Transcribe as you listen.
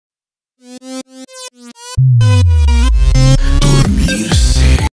Hey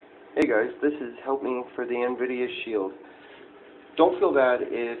guys, this is Help Me for the Nvidia Shield. Don't feel bad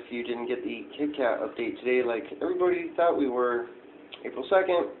if you didn't get the Kitkat update today like everybody thought we were. April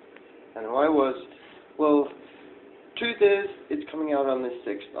 2nd, I know I was. Well, truth is, it's coming out on the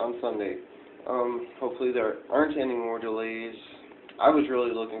 6th, on Sunday. Hopefully there aren't any more delays. I was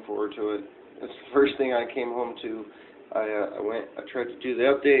really looking forward to it. It's the first thing I came home to. I tried to do the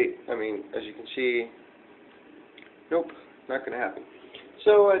update. I mean, as you can see, nope, not going to happen.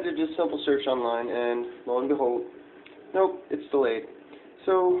 So I did just simple search online, and lo and behold, nope, it's delayed.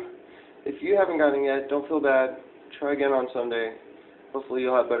 So if you haven't gotten it yet, don't feel bad. Try again on Sunday. Hopefully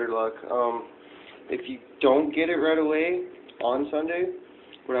you'll have better luck. If you don't get it right away on Sunday,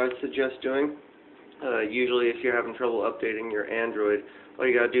 what I would suggest doing, usually if you're having trouble updating your Android, all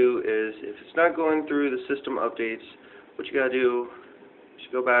you gotta do is, if it's not going through the system updates, what you gotta do is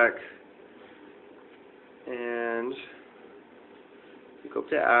go back and go up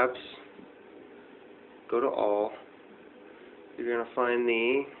to apps, go to all. You're gonna find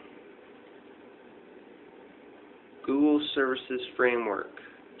the Google Services Framework.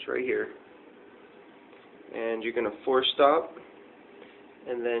 It's right here. And you're going to force stop,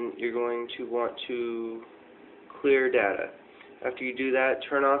 and then you're going to want to clear data. After you do that,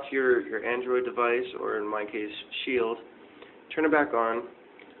 turn off your Android device, or in my case, Shield. Turn it back on,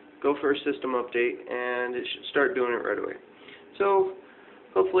 go for a system update, and it should start doing it right away. So,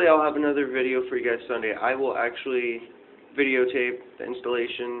 hopefully I'll have another video for you guys Sunday. I will actually videotape the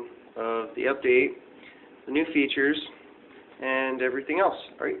installation of the update, the new features, and everything else.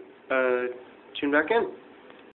 Alright, tune back in.